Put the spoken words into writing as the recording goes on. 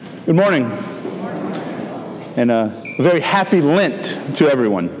Good morning, and a very happy Lent to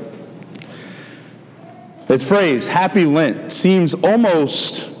everyone. That phrase, happy Lent, seems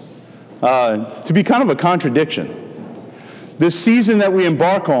almost to be kind of a contradiction. This season that we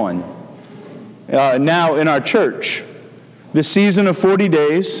embark on now in our church, this season of 40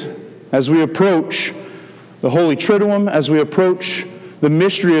 days, as we approach the Holy Triduum, as we approach the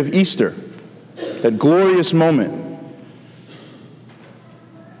mystery of Easter, that glorious moment.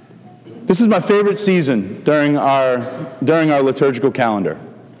 This is my favorite season during our liturgical calendar.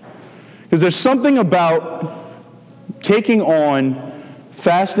 Because there's something about taking on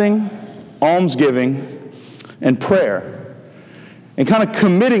fasting, almsgiving, and prayer, and kind of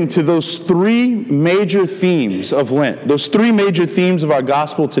committing to those three major themes of Lent, those three major themes of our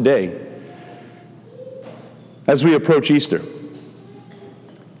gospel today as we approach Easter.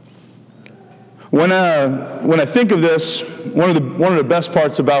 When I think of this, one of the best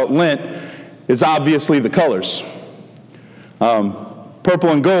parts about Lent is obviously the colors. Purple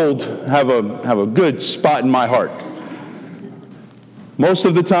and gold have a good spot in my heart. Most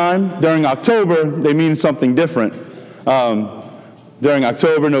of the time during October, they mean something different. During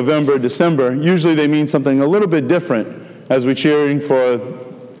October, November, December, usually they mean something a little bit different as we're cheering for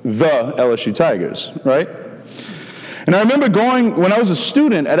the LSU Tigers, right? And I remember when I was a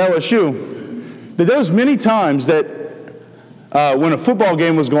student at LSU, that there was many times that when a football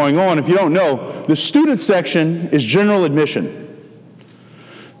game was going on, if you don't know, the student section is general admission.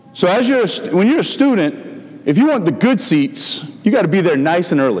 So when you're a student, if you want the good seats, you got to be there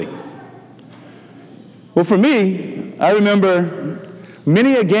nice and early. Well, for me, I remember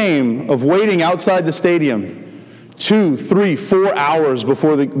many a game of waiting outside the stadium 2, 3, 4 hours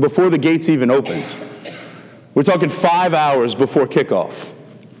before the gates even opened. We're talking 5 hours before kickoff.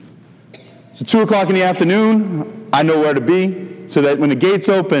 So 2 o'clock in the afternoon, I know where to be, so that when the gates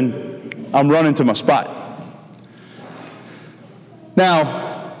open, I'm running to my spot.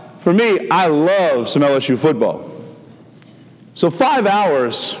 Now, for me, I love some LSU football. So 5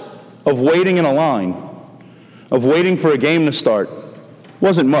 hours of waiting in a line, of waiting for a game to start,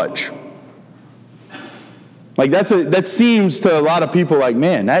 wasn't much. Like that seems to a lot of people like,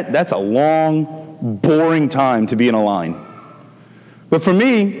 man, that's a long, boring time to be in a line. But for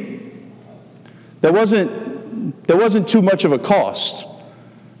me, there wasn't too much of a cost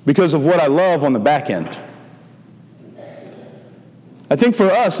because of what I love on the back end. I think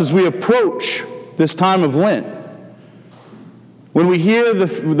for us, as we approach this time of Lent, when we hear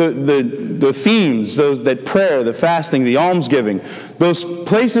the themes, that prayer, the fasting, the almsgiving, those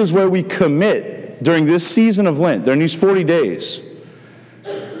places where we commit during this season of Lent, during these 40 days,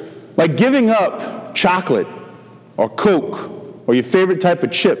 like giving up chocolate or Coke or your favorite type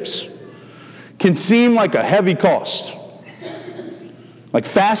of chips, can seem like a heavy cost. Like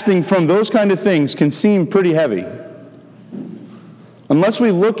fasting from those kind of things can seem pretty heavy. Unless we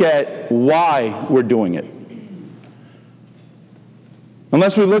look at why we're doing it.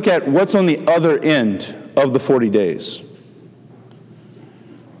 Unless we look at what's on the other end of the 40 days.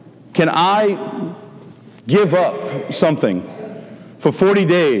 Can I give up something for 40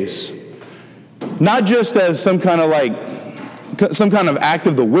 days, not just as some kind of act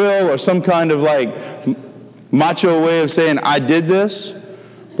of the will or some kind of like macho way of saying, I did this,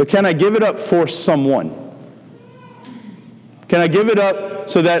 but can I give it up for someone? Can I give it up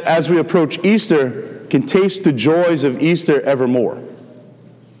so that as we approach Easter, can taste the joys of Easter evermore?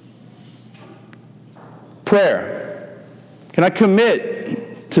 Prayer. Can I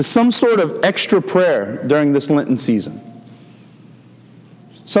commit to some sort of extra prayer during this Lenten season?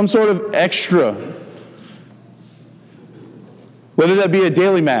 Some sort of extra, whether that be a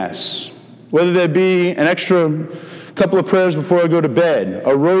daily mass, whether that be an extra couple of prayers before I go to bed,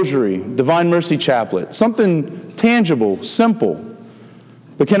 a rosary, Divine Mercy Chaplet, something tangible, simple.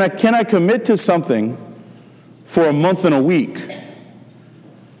 But can I commit to something for a month and a week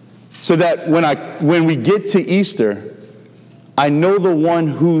so that when we get to Easter, I know the one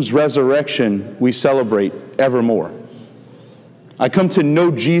whose resurrection we celebrate evermore. I come to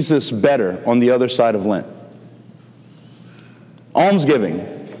know Jesus better on the other side of Lent. Almsgiving.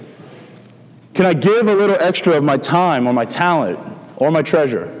 Can I give a little extra of my time or my talent or my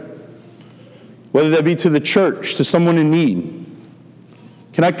treasure? Whether that be to the church, to someone in need.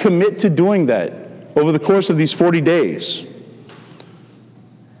 Can I commit to doing that over the course of these 40 days?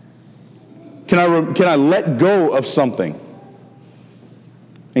 Can I let go of something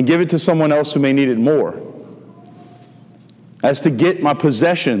and give it to someone else who may need it more? As to get my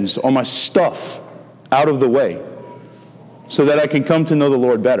possessions or my stuff out of the way so that I can come to know the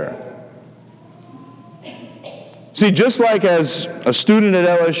Lord better. See, just like as a student at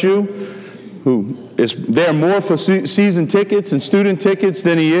LSU, who is there more for season tickets and student tickets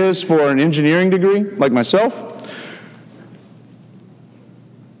than he is for an engineering degree, like myself,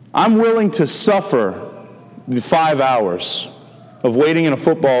 I'm willing to suffer the 5 hours of waiting in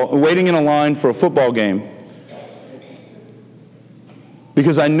a line for a football game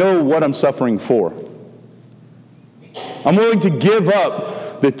because I know what I'm suffering for. I'm willing to give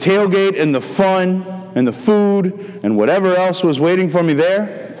up the tailgate and the fun and the food and whatever else was waiting for me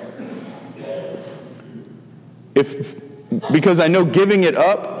there, because I know giving it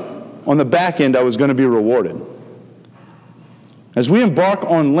up, on the back end I was going to be rewarded. As we embark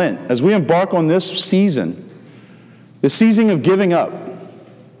on Lent, as we embark on this season, the season of giving up,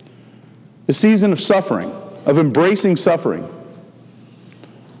 the season of suffering, of embracing suffering,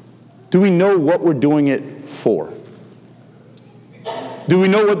 do we know what we're doing it for? Do we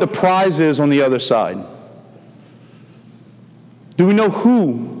know what the prize is on the other side? Do we know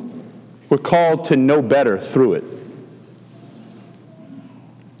who we're called to know better through it?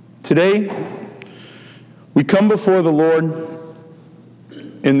 Today, we come before the Lord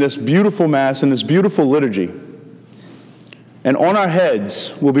in this beautiful Mass, in this beautiful liturgy, and on our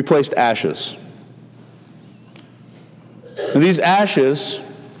heads will be placed ashes. And these ashes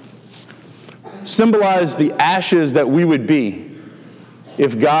symbolize the ashes that we would be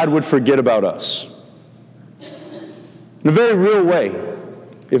if God would forget about us. In a very real way,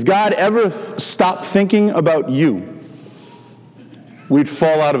 if God ever stopped thinking about you, we'd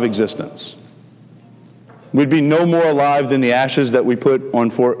fall out of existence. We'd be no more alive than the ashes that we put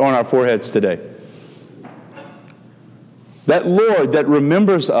on our foreheads today. That Lord that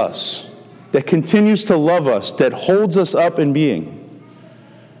remembers us, that continues to love us, that holds us up in being,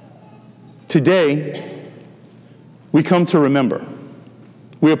 today we come to remember.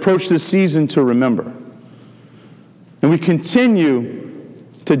 We approach this season to remember. And we continue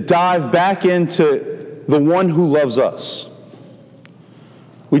to dive back into the one who loves us.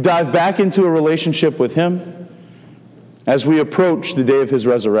 We dive back into a relationship with Him as we approach the day of His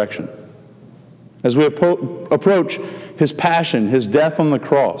resurrection, as we approach His passion, His death on the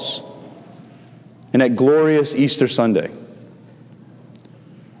cross, and that glorious Easter Sunday.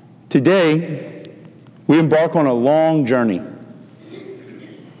 Today, we embark on a long journey,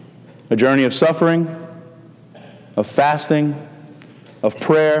 a journey of suffering, of fasting, of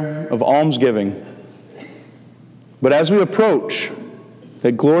prayer, of almsgiving. But as we approach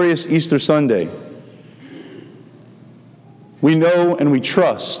that glorious Easter Sunday, we know and we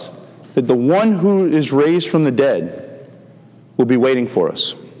trust that the one who is raised from the dead will be waiting for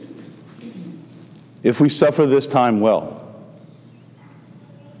us if we suffer this time well.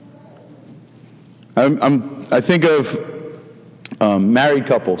 I think of married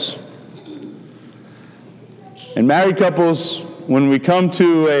couples. And married couples, when we come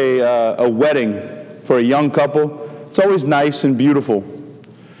to a wedding for a young couple, it's always nice and beautiful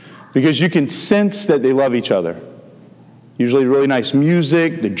because you can sense that they love each other. Usually really nice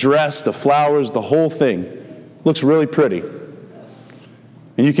music, the dress, the flowers, the whole thing looks really pretty.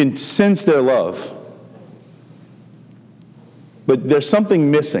 And you can sense their love. But there's something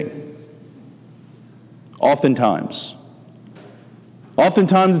missing. Oftentimes.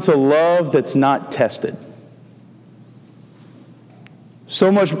 Oftentimes it's a love that's not tested. So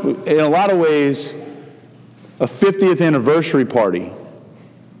much, in a lot of ways, a 50th anniversary party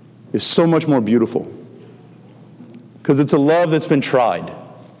is so much more beautiful. Because it's a love that's been tried.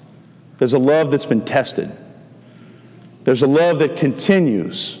 There's a love that's been tested. There's a love that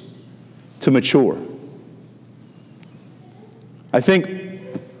continues to mature. I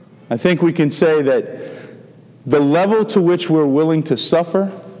think we can say that the level to which we're willing to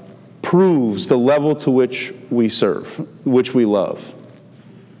suffer proves the level to which we serve, which we love.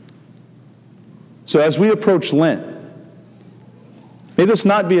 So as we approach Lent, may this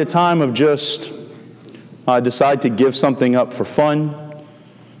not be a time of just decide to give something up for fun,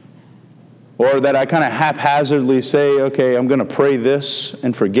 or that I kind of haphazardly say, okay, I'm going to pray this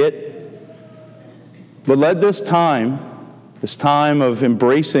and forget. But let this time of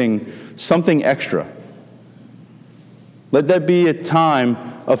embracing something extra, let that be a time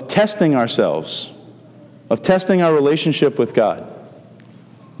of testing ourselves, of testing our relationship with God.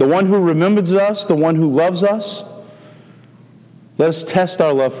 The one who remembers us, the one who loves us, let us test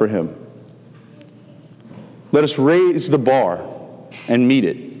our love for Him. Let us raise the bar and meet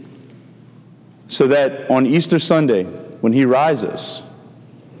it, so that on Easter Sunday, when He rises,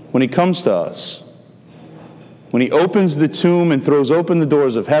 when He comes to us, when He opens the tomb and throws open the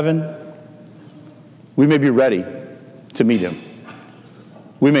doors of heaven, we may be ready to meet Him.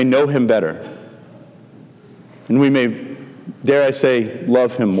 We may know Him better. And we may, dare I say,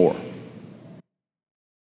 love him more.